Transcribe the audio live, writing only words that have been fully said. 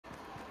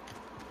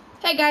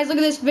Hey guys, look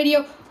at this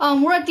video.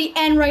 We're at the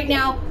end right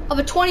now of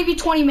a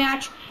 20v20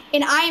 match,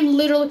 and I am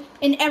literally,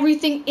 and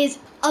everything is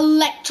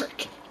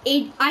electric.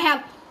 I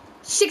have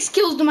 6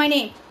 kills to my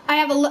name. I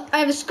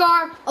have a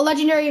Scar, a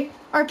legendary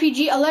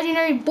RPG, a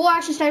legendary bolt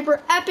action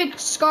sniper, epic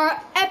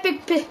Scar,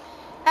 epic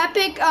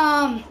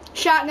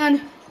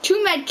shotgun,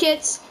 2 med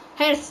kits.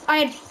 I had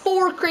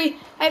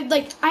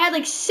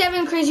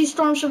 7 crazy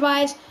storm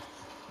survives.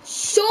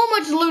 So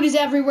much loot is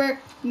everywhere.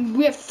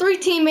 We have 3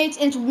 teammates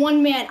and it's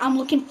 1 man. I'm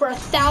looking for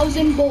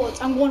 1,000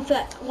 bullets. I'm going for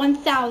that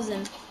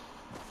 1,000.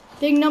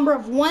 Big number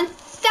of 1,000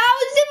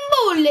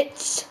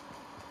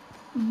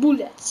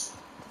 bullets.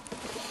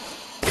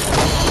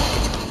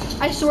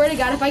 I swear to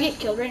God, if I get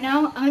killed right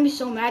now, I'm gonna be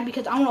so mad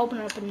because I want to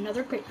open up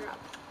another crate drop.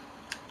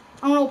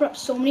 I want to open up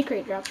so many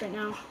crate drops right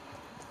now.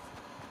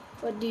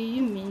 What do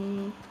you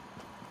mean?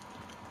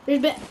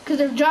 Because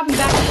they're dropping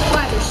back to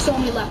 5. There's so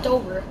many left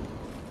over.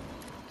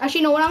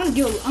 Actually, you know what I'm gonna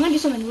do? I'm gonna do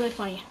something really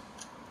funny.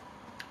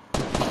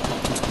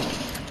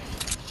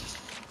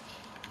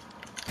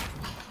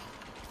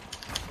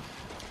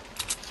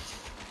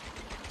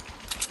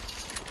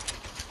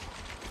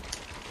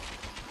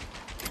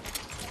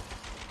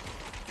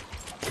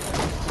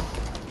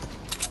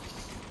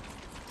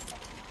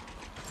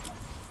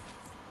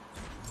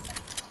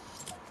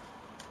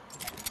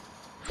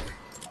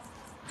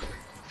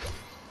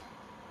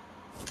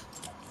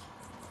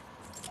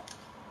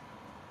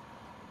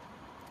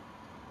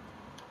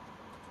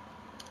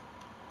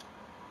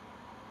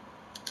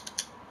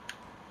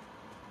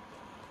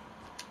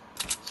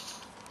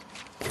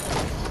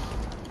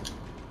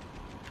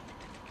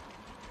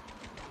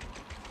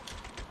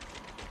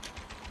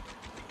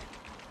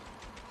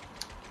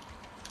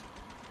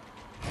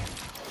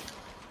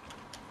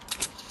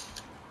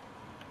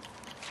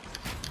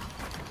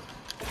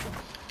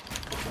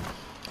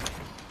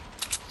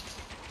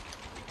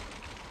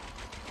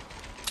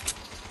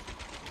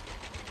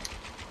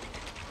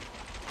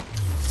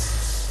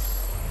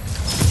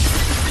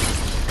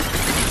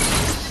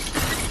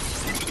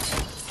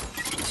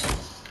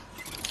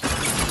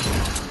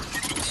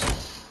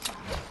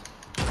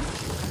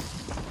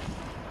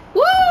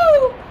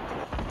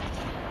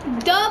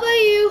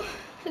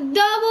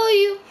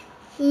 W,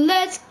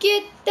 let's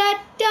get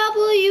that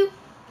W.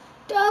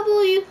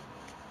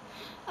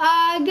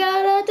 I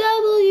got a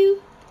W,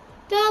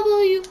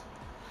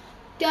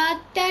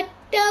 got that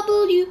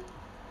W,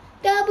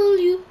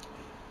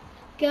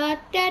 got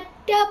that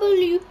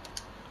W, you,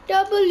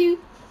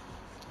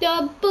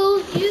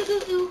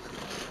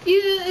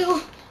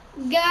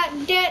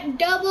 got that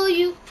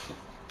W.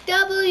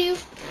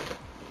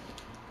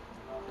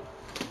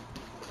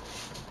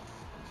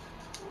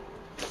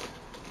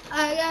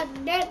 I got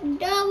that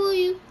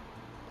W,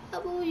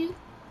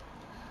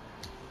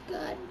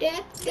 got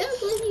that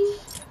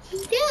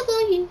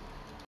W.